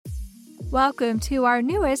Welcome to our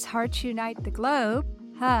newest Hearts Unite the Globe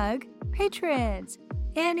Hug patrons.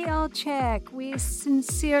 Annie Olchek, we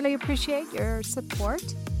sincerely appreciate your support.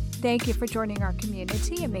 Thank you for joining our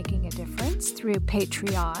community and making a difference through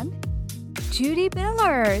Patreon. Judy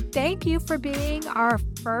Miller, thank you for being our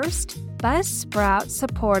first Buzzsprout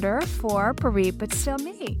supporter for Bereaved But Still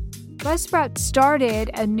Me. Buzzsprout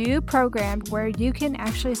started a new program where you can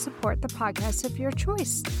actually support the podcast of your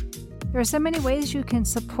choice. There are so many ways you can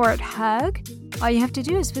support HUG. All you have to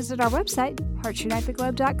do is visit our website,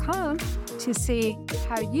 heartsunitetheglobe.com, to see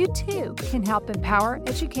how you too can help empower,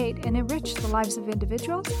 educate, and enrich the lives of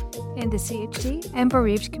individuals in the CHD and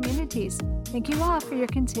bereaved communities. Thank you all for your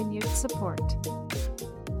continued support.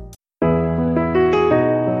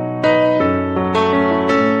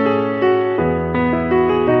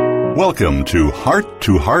 Welcome to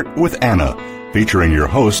Heart with Anna, featuring your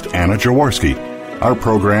host, Anna Jaworski. Our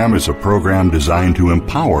program is a program designed to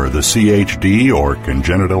empower the CHD or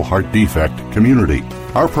congenital heart defect community.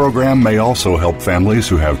 Our program may also help families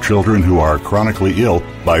who have children who are chronically ill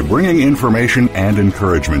by bringing information and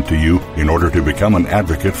encouragement to you in order to become an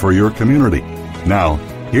advocate for your community. Now,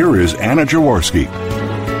 here is Anna Jaworski.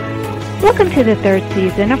 Welcome to the third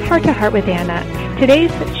season of Heart to Heart with Anna.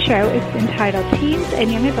 Today's show is entitled Teens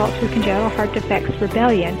and Young Adults with Congenital Heart Defects,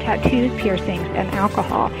 Rebellion, Tattoos, Piercings, and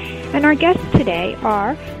Alcohol. And our guests today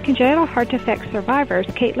are congenital heart defect survivors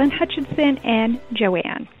Caitlin Hutchinson and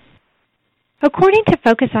Joanne. According to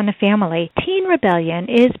Focus on the Family, teen rebellion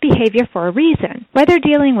is behavior for a reason. Whether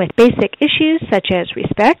dealing with basic issues such as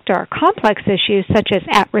respect or complex issues such as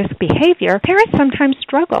at-risk behavior, parents sometimes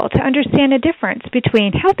struggle to understand the difference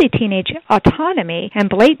between healthy teenage autonomy and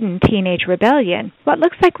blatant teenage rebellion. What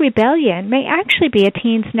looks like rebellion may actually be a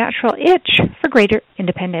teen's natural itch for greater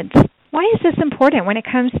independence. Why is this important when it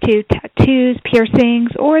comes to tattoos,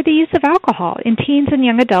 piercings, or the use of alcohol in teens and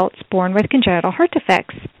young adults born with congenital heart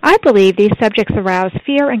defects? I believe these subjects arouse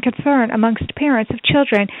fear and concern amongst parents of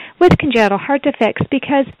children with congenital heart defects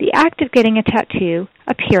because the act of getting a tattoo,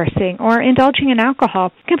 a piercing, or indulging in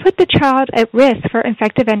alcohol can put the child at risk for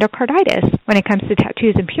infective endocarditis when it comes to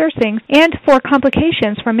tattoos and piercings, and for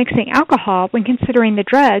complications from mixing alcohol when considering the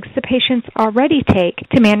drugs the patients already take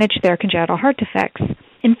to manage their congenital heart defects.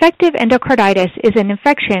 Infective endocarditis is an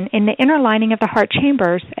infection in the inner lining of the heart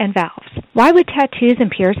chambers and valves. Why would tattoos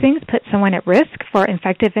and piercings put someone at risk for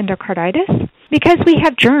infective endocarditis? Because we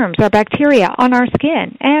have germs or bacteria on our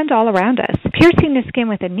skin and all around us. Piercing the skin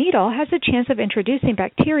with a needle has a chance of introducing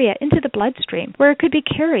bacteria into the bloodstream, where it could be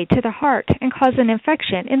carried to the heart and cause an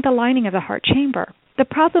infection in the lining of the heart chamber. The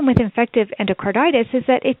problem with infective endocarditis is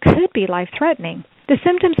that it could be life-threatening. The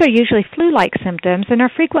symptoms are usually flu-like symptoms and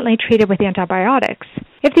are frequently treated with antibiotics.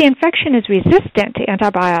 If the infection is resistant to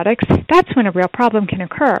antibiotics, that's when a real problem can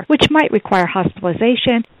occur, which might require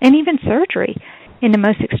hospitalization and even surgery. In the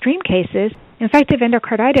most extreme cases, infective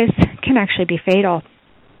endocarditis can actually be fatal.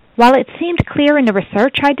 While it seemed clear in the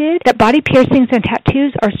research I did that body piercings and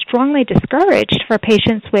tattoos are strongly discouraged for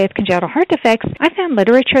patients with congenital heart defects, I found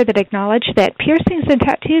literature that acknowledged that piercings and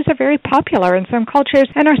tattoos are very popular in some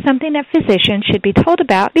cultures and are something that physicians should be told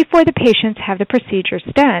about before the patients have the procedures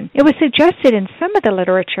done. It was suggested in some of the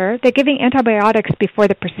literature that giving antibiotics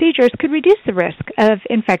before the procedures could reduce the risk of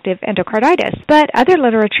infective endocarditis, but other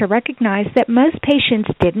literature recognized that most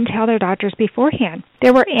patients didn't tell their doctors beforehand.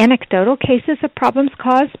 There were anecdotal cases of problems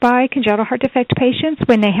caused by congenital heart defect patients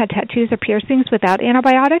when they had tattoos or piercings without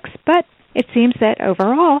antibiotics, but it seems that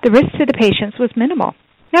overall the risk to the patients was minimal.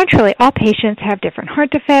 Naturally, all patients have different heart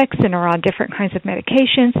defects and are on different kinds of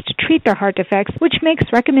medications to treat their heart defects, which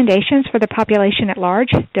makes recommendations for the population at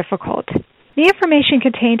large difficult. The information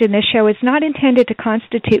contained in this show is not intended to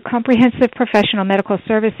constitute comprehensive professional medical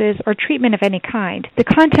services or treatment of any kind. The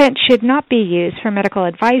content should not be used for medical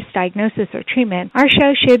advice, diagnosis, or treatment. Our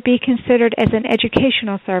show should be considered as an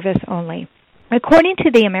educational service only. According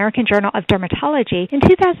to the American Journal of Dermatology, in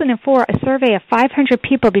 2004, a survey of 500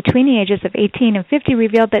 people between the ages of 18 and 50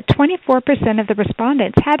 revealed that 24% of the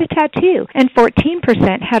respondents had a tattoo and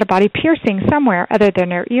 14% had a body piercing somewhere other than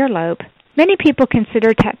their earlobe. Many people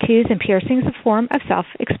consider tattoos and piercings a form of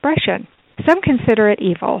self-expression. Some consider it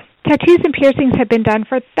evil. Tattoos and piercings have been done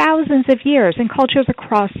for thousands of years in cultures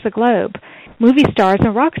across the globe. Movie stars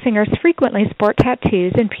and rock singers frequently sport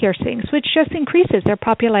tattoos and piercings, which just increases their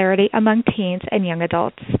popularity among teens and young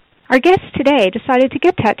adults. Our guests today decided to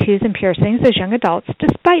get tattoos and piercings as young adults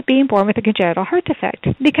despite being born with a congenital heart defect.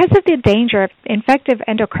 Because of the danger of infective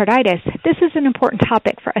endocarditis, this is an important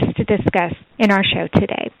topic for us to discuss in our show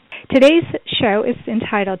today. Today's show is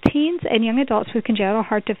entitled Teens and Young Adults with Congenital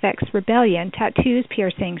Heart Defects, Rebellion, Tattoos,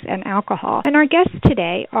 Piercings, and Alcohol. And our guests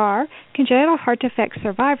today are congenital heart defect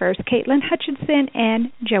survivors Caitlin Hutchinson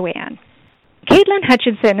and Joanne. Caitlin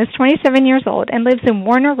Hutchinson is 27 years old and lives in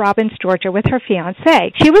Warner Robins, Georgia with her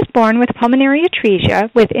fiancé. She was born with pulmonary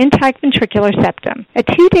atresia with intact ventricular septum. At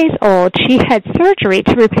 2 days old, she had surgery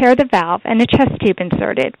to repair the valve and a chest tube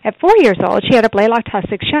inserted. At 4 years old, she had a Blalock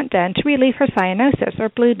toxic shunt done to relieve her cyanosis or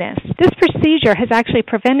blueness. This procedure has actually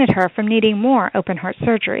prevented her from needing more open heart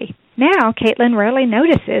surgery. Now, Caitlin rarely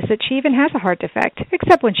notices that she even has a heart defect,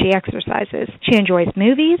 except when she exercises. She enjoys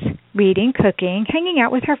movies, reading, cooking, hanging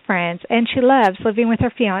out with her friends, and she loves living with her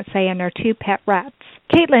fiancé and their 2 pet rats.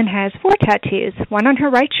 Caitlin has 4 tattoos, one on her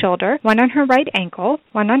right shoulder, one on her right ankle,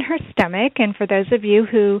 one on her stomach, and for those of you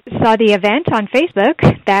who saw the event on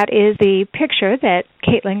Facebook, that is the picture that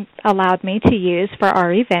Caitlin allowed me to use for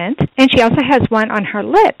our event. And she also has one on her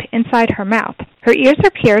lip inside her mouth. Her ears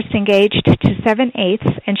are pierced, engaged to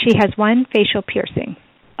 7/8, and she has 1 facial piercing.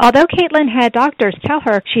 Although Caitlin had doctors tell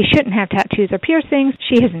her she shouldn't have tattoos or piercings,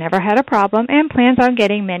 she has never had a problem and plans on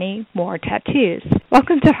getting many more tattoos.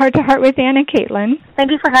 Welcome to Heart with Anna, Caitlin. Thank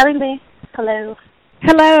you for having me. Hello.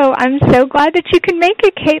 Hello. I'm so glad that you can make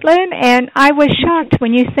it, Caitlin. And I was shocked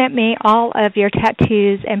when you sent me all of your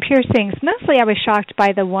tattoos and piercings. Mostly I was shocked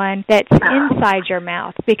by the one that's inside your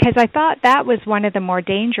mouth because I thought that was one of the more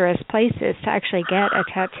dangerous places to actually get a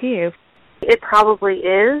tattoo. It probably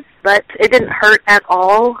is, but it didn't hurt at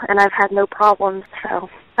all, and I've had no problems, so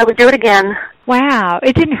I would do it again. Wow.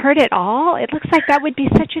 It didn't hurt at all? It looks like that would be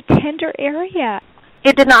such a tender area.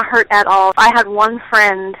 It did not hurt at all. I had one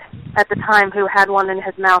friend at the time who had one in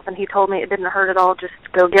his mouth, and he told me it didn't hurt at all. Just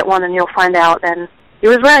go get one and you'll find out. And he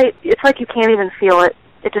was right. It's like you can't even feel it.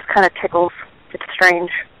 It just kind of tickles. It's strange.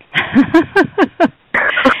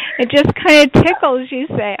 It just kind of tickles, you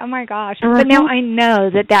say. Oh, my gosh. Mm-hmm. But now I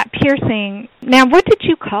know that piercing. Now, what did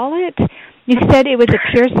you call it? You said it was a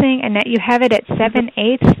piercing and that you have it at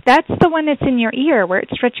 7/8. That's the one that's in your ear where it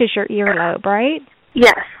stretches your earlobe, right?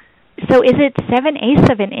 Yes. So is it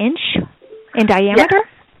 7/8 of an inch in diameter?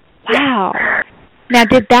 Yes. Wow. Now,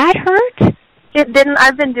 did that hurt? It didn't.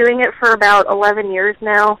 I've been doing it for about 11 years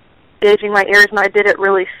now, gauging my ears, and I did it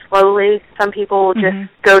really slowly. Some people will just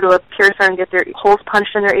go to a piercer and get their holes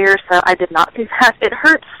punched in their ears, so I did not do that. It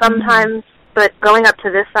hurts sometimes, but going up to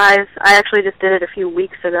this size, I actually just did it a few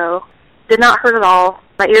weeks ago. Did not hurt at all.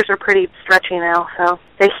 My ears are pretty stretchy now, so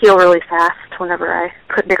they heal really fast whenever I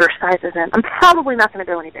put bigger sizes in. I'm probably not going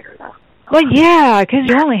to go any bigger, though. Well, yeah, because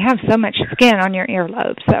you only have so much skin on your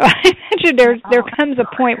earlobe, so I imagine there comes a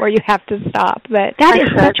point where you have to stop. But that is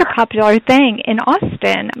such a popular thing in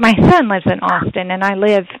Austin. My son lives in Austin, and I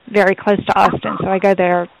live very close to Austin, so I go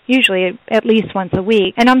there usually at least once a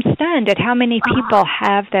week. And I'm stunned at how many people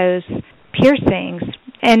have those piercings.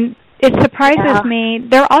 And it surprises me.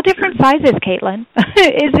 They're all different sizes, Caitlin.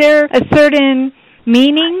 Is there a certain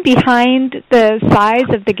meaning behind the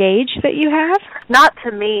size of the gauge that you have? Not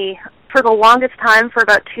to me. For the longest time, for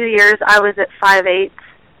about 2 years, I was at 5/8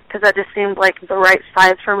 because that just seemed like the right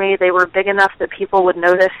size for me. They were big enough that people would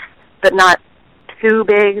notice, but not too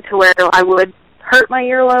big to where I would hurt my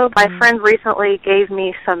earlobe. My friend recently gave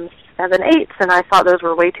me some 7/8, and I thought those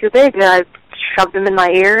were way too big. And I shoved them in my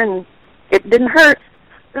ear, and it didn't hurt.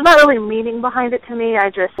 There's not really meaning behind it to me. I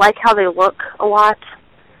just like how they look a lot,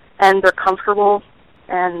 and they're comfortable.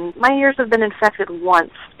 And my ears have been infected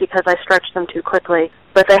once because I stretched them too quickly,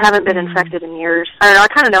 but they haven't been infected in years. I don't know, I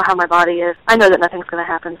kind of know how my body is. I know that nothing's going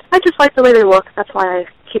to happen. I just like the way they look. That's why I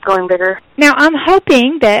keep going bigger. Now, I'm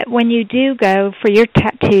hoping that when you do go for your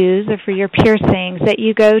tattoos or for your piercings, that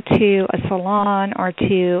you go to a salon or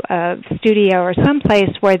to a studio or someplace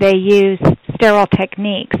where they use sterile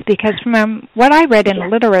techniques, because from what I read in the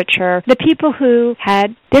literature, the people who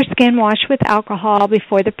had their skin washed with alcohol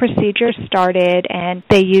before the procedure started and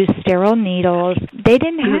they used sterile needles, they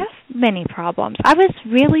didn't have many problems. I was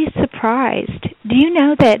really surprised. Do you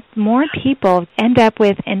know that more people end up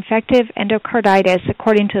with infective endocarditis,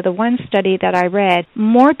 according to the one study that I read?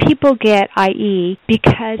 More people get IE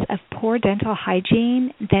because of poor dental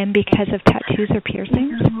hygiene than because of tattoos or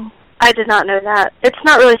piercings? I did not know that. It's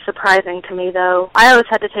not really surprising to me, though. I always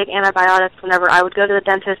had to take antibiotics whenever I would go to the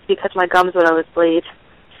dentist because my gums would always bleed.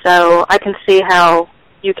 So I can see how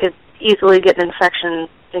you could easily get an infection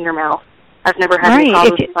in your mouth. I've never had any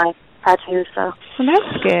problems with my tattoos, so. Well,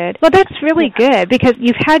 that's good. Well, that's really good because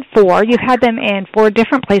you've had 4. You've had them in 4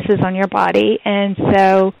 different places on your body, and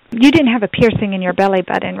so you didn't have a piercing in your belly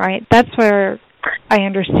button, right? That's where I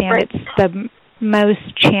understand it's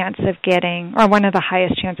most chance of getting, or one of the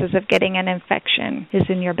highest chances of getting an infection is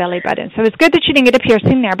in your belly button. So it's good that you didn't get a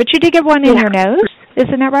piercing there, but you did get one in your nose.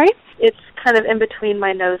 Isn't that right? It's kind of in between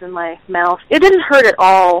my nose and my mouth. It didn't hurt at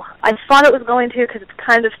all. I thought it was going to because it's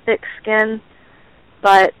kind of thick skin,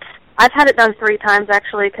 but I've had it done 3 times,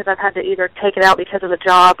 actually, because I've had to either take it out because of the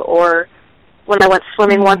job or when I went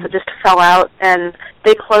swimming once, it just fell out, and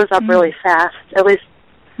they close up really fast. At least,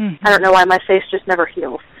 I don't know why my face just never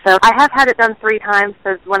heals. So I have had it done 3 times,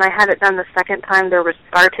 so when I had it done the second time, there was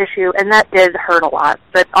scar tissue, and that did hurt a lot,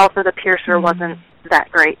 but also the piercer wasn't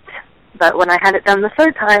that great. But when I had it done the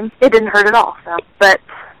 3rd time, it didn't hurt at all. So, but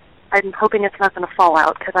I'm hoping it's not going to fall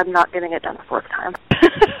out because I'm not getting it done the 4th time.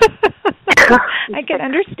 I can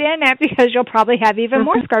understand that because you'll probably have even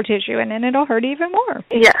more scar tissue, and then it'll hurt even more.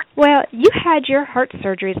 Yeah. Well, you had your heart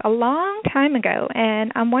surgeries a long time ago,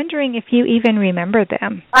 and I'm wondering if you even remember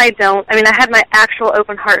them. I don't. I mean, I had my actual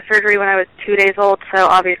open heart surgery when I was 2 days old, so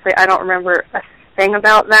obviously I don't remember a thing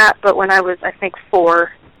about that. But when I was, I think,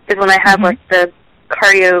 4 is when I had like the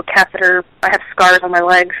cardio catheter. I have scars on my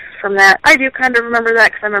legs from that. I do kind of remember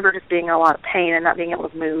that because I remember just being in a lot of pain and not being able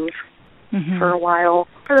to move for a while.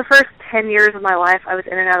 For the first 10 years of my life, I was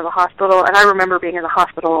in and out of the hospital, and I remember being in the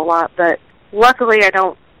hospital a lot, but luckily I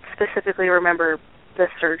don't specifically remember the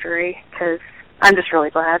surgery because I'm just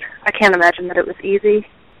really glad. I can't imagine that it was easy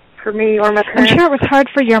for me or my parents. I'm sure it was hard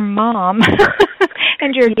for your mom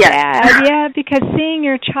and your dad, because seeing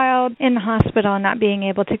your child in the hospital and not being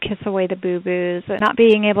able to kiss away the boo-boos, and not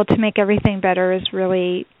being able to make everything better is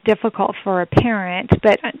really difficult for a parent,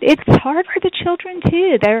 but it's hard for the children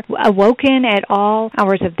too. They're awoken at all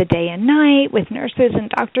hours of the day and night with nurses and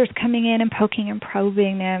doctors coming in and poking and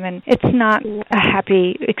probing them, and it's not a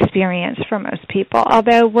happy experience for most people,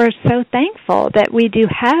 although we're so thankful that we do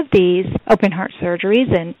have these open heart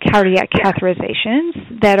surgeries and cardiac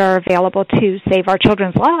catheterizations that are available to save our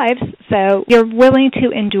children's lives. So you're willing to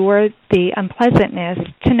endure the unpleasantness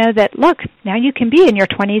to know that, look, now you can be in your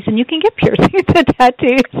 20s and you can get piercings and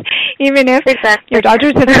tattoos, even if your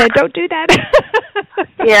doctors have said, don't do that.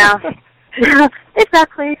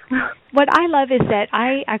 Exactly. What I love is that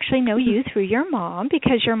I actually know you through your mom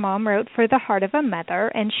because your mom wrote for The Heart of a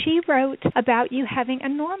Mother, and she wrote about you having a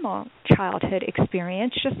normal childhood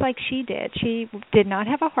experience just like she did. She did not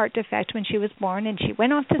have a heart defect when she was born, and she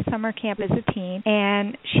went off to summer camp as a teen,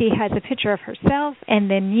 and she has a picture of herself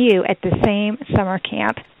and then you at the same summer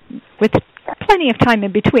camp with plenty of time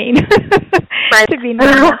in between to be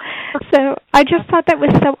normal. So I just thought that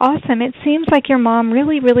was so awesome. It seems like your mom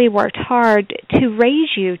really, really worked hard to raise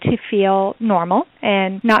you to feel normal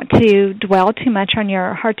and not to dwell too much on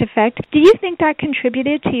your heart defect. Do you think that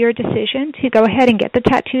contributed to your decision to go ahead and get the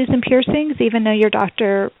tattoos and piercings, even though your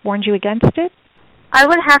doctor warned you against it? I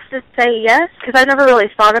would have to say yes, because I never really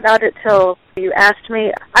thought about it till you asked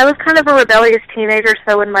me. I was kind of a rebellious teenager,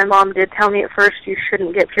 so when my mom did tell me at first you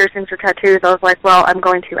shouldn't get piercings or tattoos, I was like, well, I'm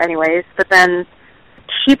going to anyways. But then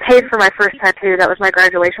she paid for my first tattoo. That was my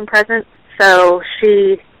graduation present. So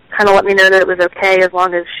she kind of let me know that it was okay as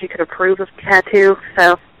long as she could approve of the tattoo.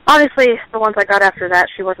 So obviously the ones I got after that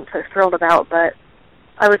she wasn't so thrilled about, but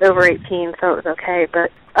I was over 18, so it was okay.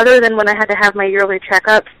 But other than when I had to have my yearly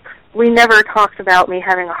checkups, we never talked about me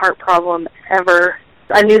having a heart problem ever.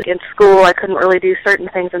 I knew in school I couldn't really do certain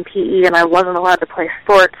things in PE and I wasn't allowed to play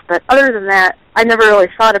sports, but other than that, I never really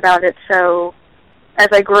thought about it. So as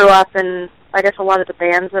I grew up, and I guess a lot of the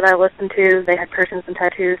bands that I listened to, they had piercings and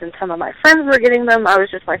tattoos, and some of my friends were getting them, I was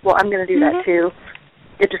just like, well, I'm going to do that too.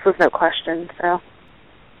 It just was no question, so.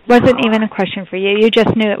 Wasn't even a question for you. You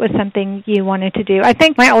just knew it was something you wanted to do. I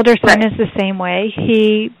think my older son is the same way.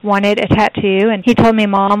 He wanted a tattoo, and he told me,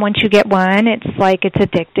 Mom, once you get one, it's like it's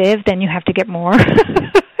addictive. Then you have to get more.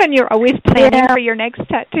 And you're always planning for your next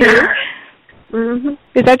tattoo.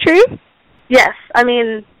 Is that true? Yes. I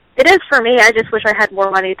mean, it is for me. I just wish I had more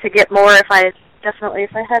money to get more. If I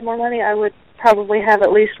had more money, I would probably have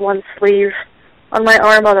at least one sleeve on my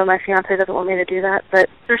arm, although my fiancé doesn't want me to do that. But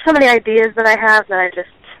there's so many ideas that I have that I just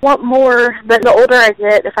want more, but the older I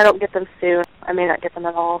get, if I don't get them soon, I may not get them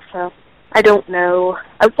at all, so I don't know.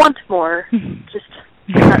 I want more, just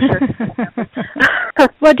I'm not sure.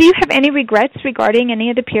 Well, do you have any regrets regarding any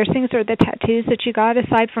of the piercings or the tattoos that you got,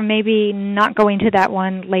 aside from maybe not going to that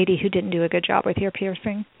one lady who didn't do a good job with your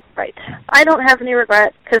piercing? Right. I don't have any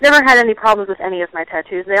regrets, because I never had any problems with any of my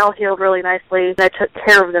tattoos. They all healed really nicely, and I took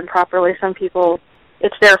care of them properly. Some people,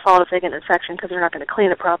 it's their fault if they get an infection because they're not going to clean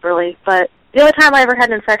it properly, but the only time I ever had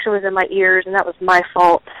an infection was in my ears, and that was my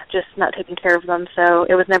fault, just not taking care of them, so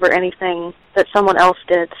it was never anything that someone else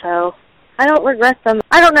did, so I don't regret them.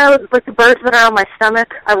 I don't know, like the birds that are on my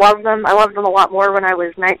stomach, I love them. I loved them a lot more when I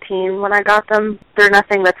was 19 when I got them. They're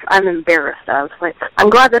nothing I'm embarrassed of. Like, I'm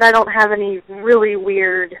glad that I don't have any really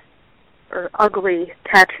weird or ugly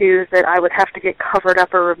tattoos that I would have to get covered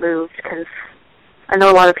up or removed, because I know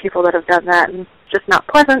a lot of people that have done that, and it's just not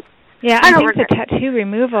pleasant. Yeah, I think the tattoo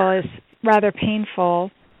removal is rather painful.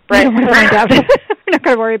 Right. We don't want to find out. We're not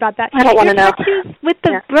going to worry about that. I don't want to know. Tattoos with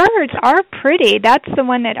the birds are pretty. That's the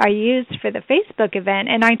one that I used for the Facebook event,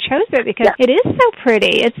 and I chose it because it is so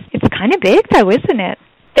pretty. It's kind of big, though, isn't it?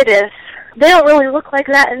 It is. They don't really look like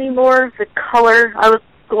that anymore. The color, I was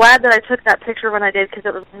glad that I took that picture when I did, because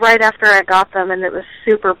it was right after I got them, and it was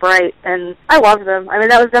super bright, and I love them. I mean,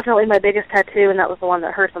 that was definitely my biggest tattoo, and that was the one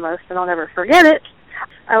that hurt the most, and I'll never forget it.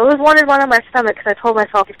 I always wanted one on my stomach, because I told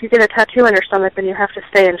myself, if you get a tattoo on your stomach, then you have to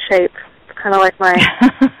stay in shape. It's kind of like like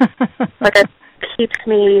it keeps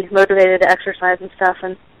me motivated to exercise and stuff,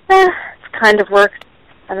 and it's kind of worked.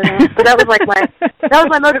 I don't know. But that was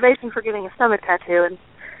my motivation for getting a stomach tattoo, and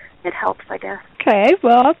it helps, I guess. Okay,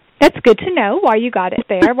 well, that's good to know why you got it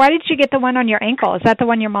there. Why did you get the one on your ankle? Is that the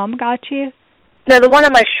one your mom got you? No, the one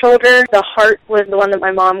on my shoulder, the heart, was the one that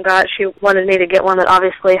my mom got. She wanted me to get one that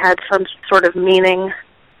obviously had some sort of meaning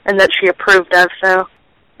and that she approved of. So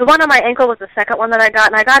the one on my ankle was the second one that I got,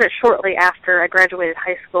 and I got it shortly after I graduated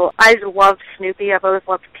high school. I loved Snoopy. I've always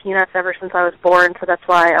loved Peanuts ever since I was born, so that's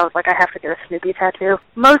why I was like, I have to get a Snoopy tattoo.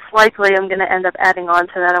 Most likely I'm going to end up adding on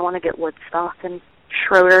to that. I want to get Woodstock and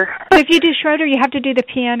Schroeder. If you do Schroeder, you have to do the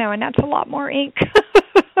piano, and that's a lot more ink.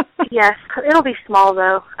 Yes, it'll be small,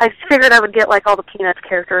 though. I figured I would get, like, all the Peanuts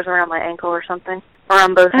characters around my ankle or something, or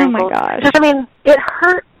on both ankles. Oh, my gosh. Because, I mean, it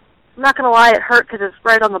hurt. I'm not going to lie, it hurt because it's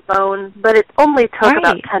right on the bone, but it only took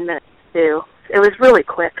about 10 minutes to do. It was really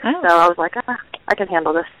quick, so I was like, I can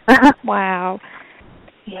handle this. Wow.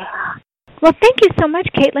 Yeah. Well, thank you so much,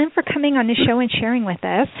 Caitlin, for coming on the show and sharing with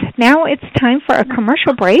us. Now it's time for a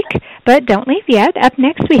commercial break, but don't leave yet. Up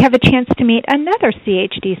next, we have a chance to meet another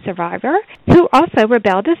CHD survivor who also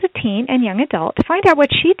rebelled as a teen and young adult. Find out what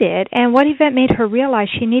she did and what event made her realize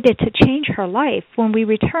she needed to change her life when we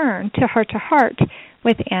return to Heart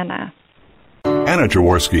with Anna. Anna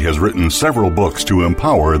Jaworski has written several books to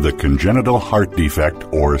empower the congenital heart defect,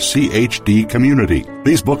 or CHD, community.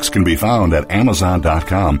 These books can be found at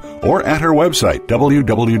Amazon.com or at her website,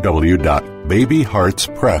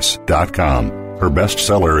 www.babyheartspress.com. Her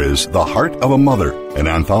bestseller is The Heart of a Mother, an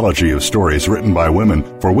anthology of stories written by women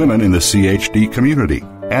for women in the CHD community.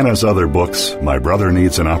 Anna's other books, My Brother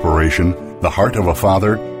Needs an Operation, The Heart of a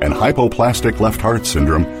Father, and Hypoplastic Left Heart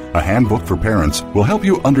Syndrome, a handbook for parents, will help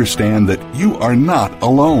you understand that you are not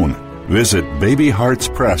alone. Visit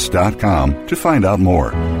babyheartspress.com to find out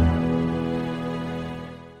more.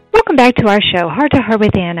 Welcome back to our show, Heart to Heart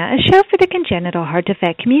with Anna, a show for the congenital heart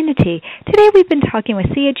defect community. Today we've been talking with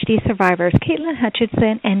CHD survivors Caitlin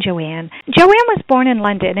Hutchinson and Joanne. Joanne was born in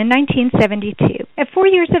London in 1972. At 4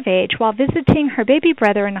 years of age, while visiting her baby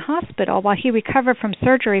brother in the hospital while he recovered from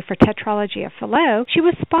surgery for tetralogy of Fallot, she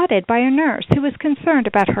was spotted by a nurse who was concerned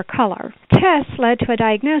about her color. Tests led to a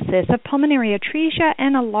diagnosis of pulmonary atresia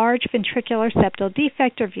and a large ventricular septal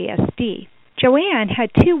defect, or VSD. Joanne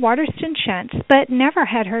had 2 Waterston shunts, but never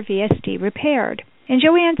had her VSD repaired. In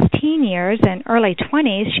Joanne's teen years and early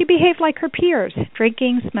 20s, she behaved like her peers,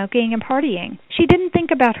 drinking, smoking, and partying. She didn't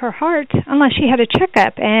think about her heart unless she had a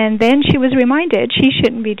checkup, and then she was reminded she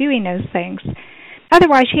shouldn't be doing those things.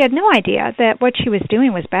 Otherwise, she had no idea that what she was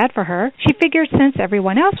doing was bad for her. She figured since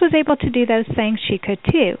everyone else was able to do those things, she could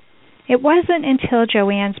too. It wasn't until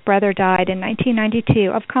Joanne's brother died in 1992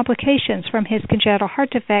 of complications from his congenital heart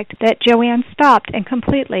defect that Joanne stopped and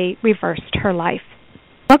completely reversed her life.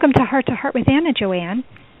 Welcome to Heart with Anna, Joanne.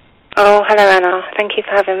 Oh, hello, Anna. Thank you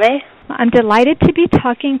for having me. I'm delighted to be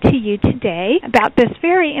talking to you today about this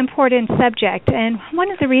very important subject, and one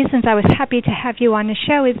of the reasons I was happy to have you on the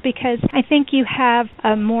show is because I think you have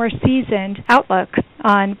a more seasoned outlook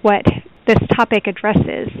on what this topic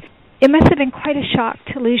addresses. It must have been quite a shock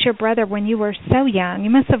to lose your brother when you were so young. You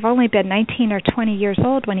must have only been 19 or 20 years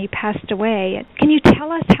old when he passed away. Can you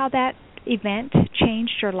tell us how that event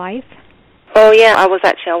changed your life? Well, yeah, I was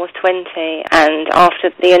 20, and after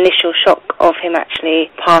the initial shock of him actually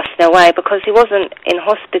passing away, because he wasn't in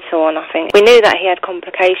hospital or nothing, we knew that he had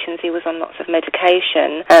complications. He was on lots of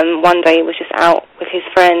medication. One day he was just out with his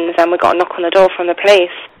friends, and we got a knock on the door from the police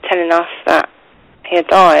telling us that he had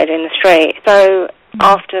died in the street. So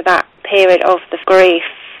after that period of the grief,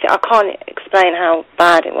 I can't explain how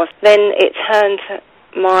bad it was. Then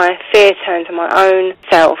my fear turned to my own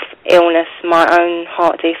self-illness, my own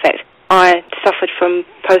heart defect. I suffered from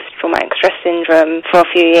post-traumatic stress syndrome for a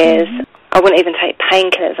few years. I wouldn't even take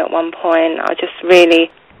painkillers at one point. I just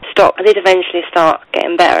really stopped. I did eventually start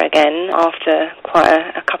getting better again after quite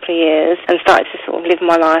a couple of years and started to sort of live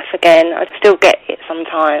my life again. I still get it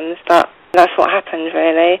sometimes, but that's what happened,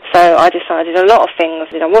 really. So I decided a lot of things.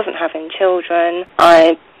 I wasn't having children.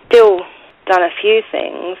 I still done a few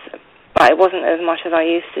things, but it wasn't as much as I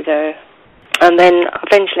used to do. And then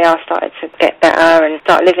eventually I started to get better and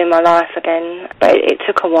start living my life again. But it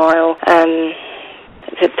took a while.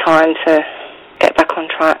 It took time to get back on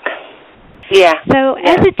track. Yeah. So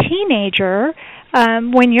as a teenager,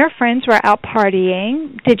 when your friends were out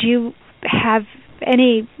partying, did you have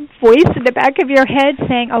any voice in the back of your head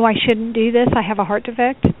saying, oh, I shouldn't do this, I have a heart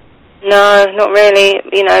defect? No, not really.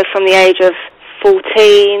 From the age of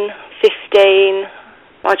 14, 15,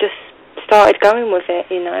 I just started going with it,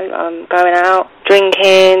 going out,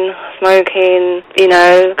 drinking, smoking,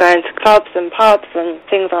 going to clubs and pubs and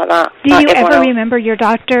things like that. Do you ever remember your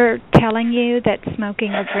doctor telling you that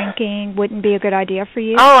smoking or drinking wouldn't be a good idea for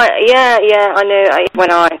you? Oh, yeah, I knew.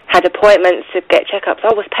 When I had appointments to get checkups,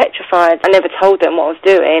 I was petrified. I never told them what I was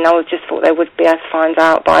doing. I just thought they would be able to find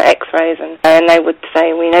out by x-rays, and they would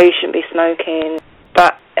say, we know you shouldn't be smoking.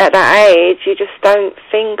 But at that age, you just don't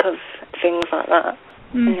think of things like that.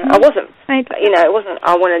 Mm-hmm. I wasn't, it wasn't,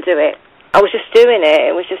 I want to do it. I was just doing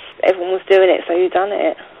it. It was just, everyone was doing it, so you done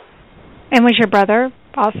it. And was your brother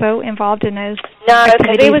also involved in those No,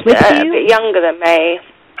 because he was with a bit younger than me,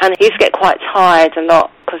 and he used to get quite tired a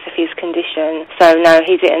lot because of his condition. So, no,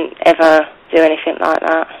 he didn't ever do anything like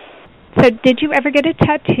that. So, did you ever get a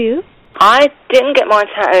tattoo? I didn't get my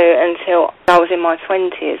tattoo until I was in my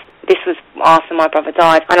 20s. This was after my brother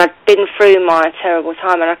died, and I'd been through my terrible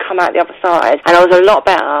time, and I come out the other side, and I was a lot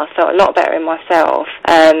better. I felt a lot better in myself.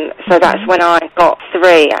 So that's when I got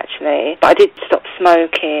 3, actually. But I did stop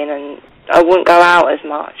smoking, and I wouldn't go out as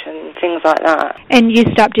much, and things like that. And you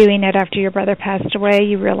stopped doing it after your brother passed away?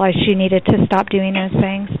 You realized you needed to stop doing those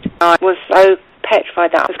things? I was so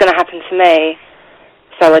petrified that it was going to happen to me,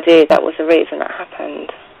 so I did. That was the reason that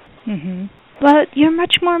happened. Mm-hmm. Well, you're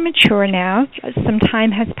much more mature now. Some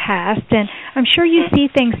time has passed, and I'm sure you see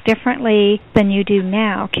things differently than you do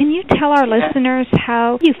now. Can you tell our listeners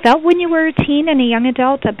how you felt when you were a teen and a young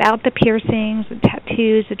adult about the piercings, the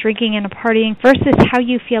tattoos, the drinking and the partying, versus how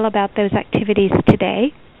you feel about those activities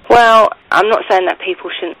today? Well, I'm not saying that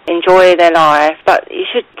people shouldn't enjoy their life, but you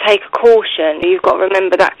should take a caution. You've got to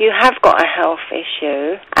remember that you have got a health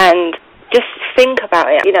issue, and just think about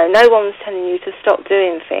it. No one's telling you to stop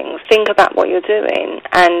doing things. Think about what you're doing.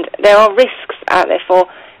 And there are risks out there for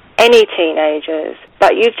any teenagers,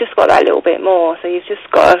 but you've just got that little bit more, so you've just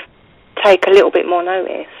got to take a little bit more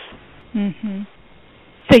notice. Mm-hmm.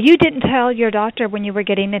 So you didn't tell your doctor when you were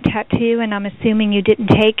getting the tattoo, and I'm assuming you didn't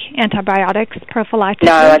take antibiotics prophylactically?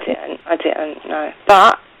 No, I didn't, no.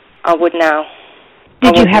 But I would now.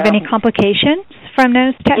 Did you have any complications from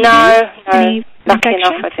those tattoos? No. Any lucky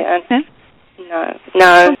enough I didn't.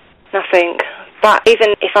 No, nothing. But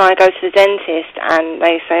even if I go to the dentist and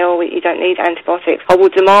they say, oh, you don't need antibiotics, I will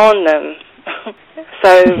demand them.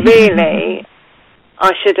 So really,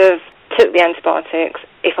 I should have took the antibiotics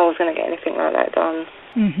if I was going to get anything like that done.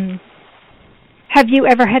 Mm-hmm. Have you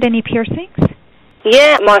ever had any piercings?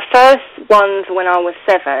 Yeah, my first ones when I was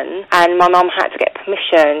 7, and my mum had to get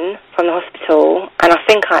permission from the hospital, and I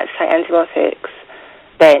think I had to take antibiotics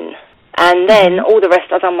then. And then all the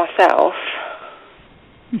rest I done myself.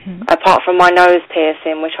 Mm-hmm. Apart from my nose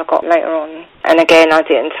piercing, which I got later on. And again, I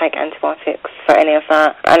didn't take antibiotics for any of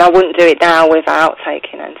that. And I wouldn't do it now without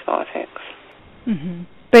taking antibiotics. Mm-hmm.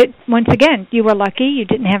 But once again, you were lucky. You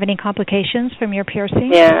didn't have any complications from your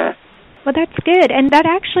piercing. Yeah. Well, that's good. And that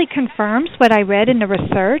actually confirms what I read in the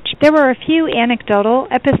research. There were a few anecdotal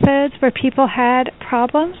episodes where people had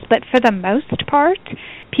problems, but for the most part,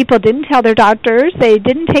 people didn't tell their doctors, they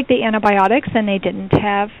didn't take the antibiotics, and they didn't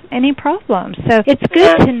have any problems. So it's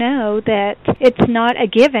good to know that it's not a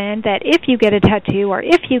given that if you get a tattoo or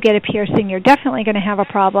if you get a piercing, you're definitely going to have a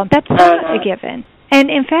problem. That's not a given. And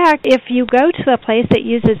in fact, if you go to a place that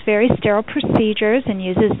uses very sterile procedures and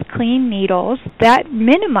uses clean needles, that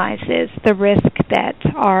minimizes the risk that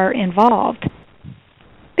are involved.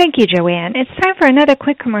 Thank you, Joanne. It's time for another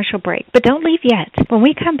quick commercial break, but don't leave yet. When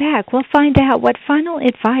we come back, we'll find out what final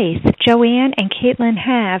advice Joanne and Caitlin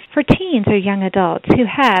have for teens or young adults who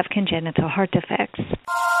have congenital heart defects.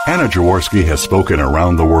 Anna Jaworski has spoken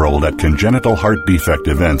around the world at congenital heart defect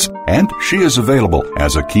events, and she is available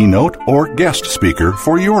as a keynote or guest speaker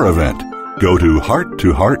for your event. Go to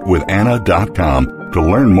hearttoheartwithanna.com to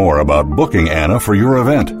learn more about booking Anna for your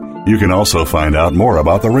event. You can also find out more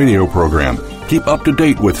about the radio program, keep up to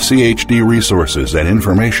date with CHD resources and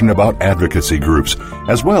information about advocacy groups,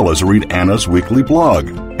 as well as read Anna's weekly blog.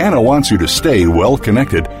 Anna wants you to stay well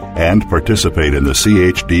connected and participate in the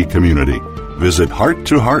CHD community. Visit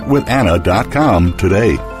hearttoheartwithanna.com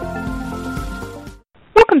today.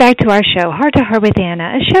 Welcome back to our show, Heart to Heart with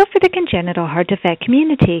Anna, a show for the congenital heart defect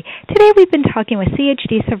community. Today we've been talking with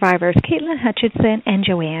CHD survivors Caitlin Hutchinson and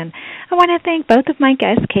Joanne. I want to thank both of my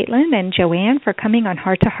guests, Caitlin and Joanne, for coming on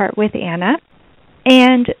Heart to Heart with Anna.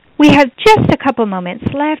 And we have just a couple moments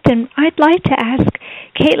left, and I'd like to ask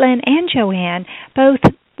Caitlin and Joanne both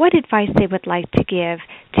what advice they would like to give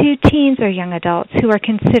to teens or young adults who are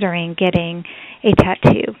considering getting a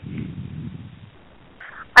tattoo.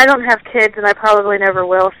 I don't have kids, and I probably never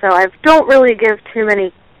will, so I don't really give too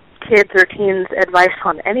many kids or teens advice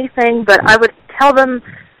on anything, but I would tell them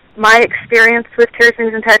my experience with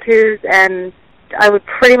piercings and tattoos, and I would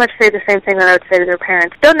pretty much say the same thing that I would say to their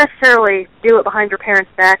parents. Don't necessarily do it behind your parents'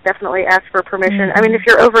 back. Definitely ask for permission. Mm-hmm. I mean, if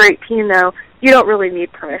you're over 18, though, you don't really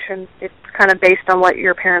need permission. It's kind of based on what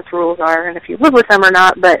your parents' rules are and if you live with them or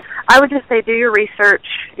not. But I would just say do your research.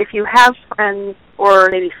 If you have friends or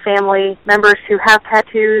maybe family members who have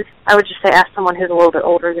tattoos, I would just say ask someone who's a little bit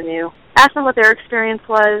older than you. Ask them what their experience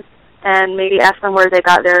was and maybe ask them where they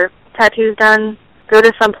got their tattoos done. Go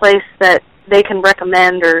to some place that they can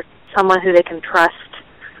recommend or someone who they can trust.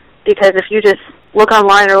 Because if you just look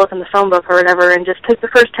online or look in the phone book or whatever and just pick the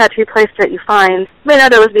first tattoo place that you find, it may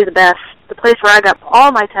not always be the best. The place where I got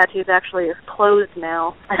all my tattoos actually is closed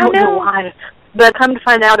now. I don't know why. But come to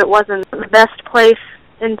find out it wasn't the best place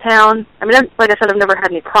in town. I mean, like I said, I've never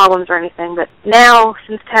had any problems or anything, but now,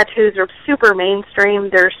 since tattoos are super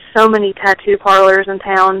mainstream, there's so many tattoo parlors in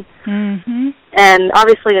town. Mm-hmm. And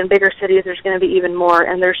obviously in bigger cities there's going to be even more,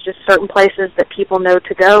 and there's just certain places that people know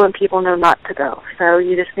to go and people know not to go. So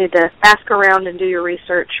you just need to ask around and do your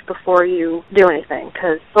research before you do anything,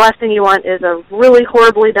 because the last thing you want is a really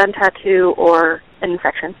horribly done tattoo or an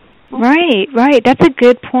infection. Right. That's a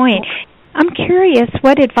good point. I'm curious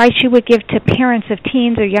what advice you would give to parents of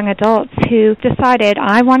teens or young adults who decided,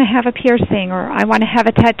 I want to have a piercing or I want to have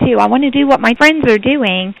a tattoo. I want to do what my friends are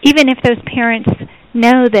doing, even if those parents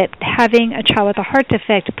know that having a child with a heart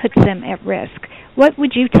defect puts them at risk. What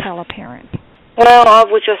would you tell a parent? Well, I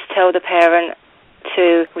would just tell the parent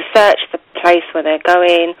to research the place where they're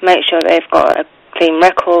going, make sure they've got a clean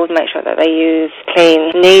record, make sure that they use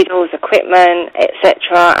clean needles, equipment,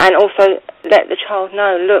 etc., and also let the child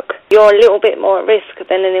know, look, you're a little bit more at risk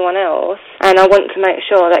than anyone else, and I want to make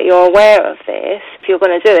sure that you're aware of this. If you're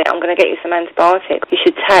going to do it, I'm going to get you some antibiotics you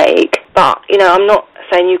should take, but, I'm not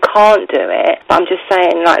saying you can't do it, but I'm just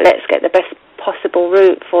saying, let's get the best possible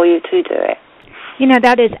route for you to do it.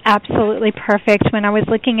 That is absolutely perfect. When I was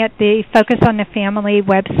looking at the Focus on the Family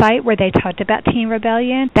website where they talked about teen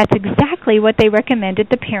rebellion, that's exactly what they recommended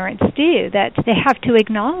the parents do, that they have to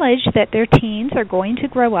acknowledge that their teens are going to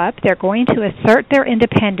grow up, they're going to assert their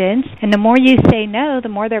independence, and the more you say no, the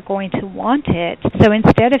more they're going to want it. So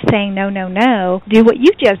instead of saying no, do what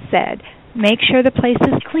you just said. Make sure the place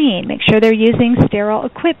is clean. Make sure they're using sterile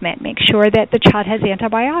equipment. Make sure that the child has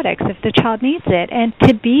antibiotics if the child needs it. And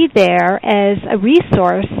to be there as a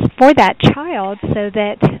resource for that child so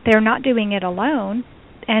that they're not doing it alone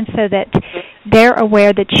and so that they're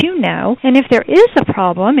aware that you know. And if there is a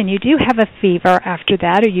problem and you do have a fever after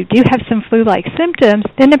that or you do have some flu-like symptoms,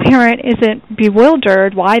 then the parent isn't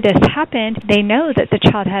bewildered why this happened. They know that the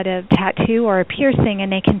child had a tattoo or a piercing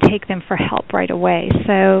and they can take them for help right away.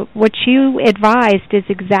 So what you advised is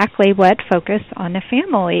exactly what Focus on the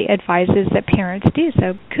Family advises that parents do.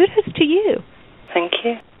 So kudos to you. Thank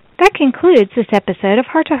you. That concludes this episode of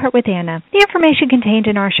Heart to Heart with Anna. The information contained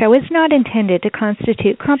in our show is not intended to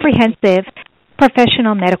constitute comprehensive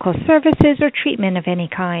professional medical services or treatment of any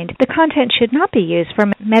kind. The content should not be used for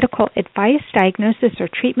medical advice, diagnosis, or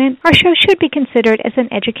treatment. Our show should be considered as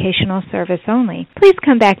an educational service only. Please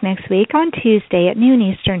come back next week on Tuesday at noon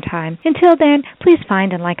Eastern Time. Until then, please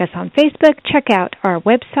find and like us on Facebook, check out our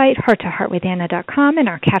website, hearttoheartwithanna.com, and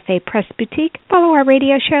our Cafe Press Boutique. Follow our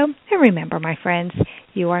radio show, and remember, my friends,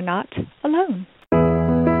 you are not alone.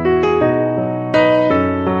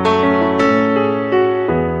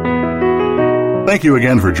 Thank you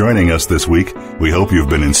again for joining us this week. We hope you've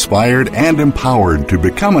been inspired and empowered to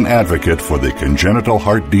become an advocate for the congenital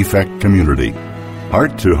heart defect community.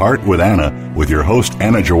 Heart to Heart with Anna, with your host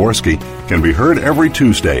Anna Jaworski, can be heard every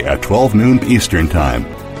Tuesday at 12 noon Eastern Time.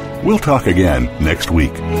 We'll talk again next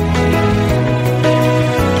week.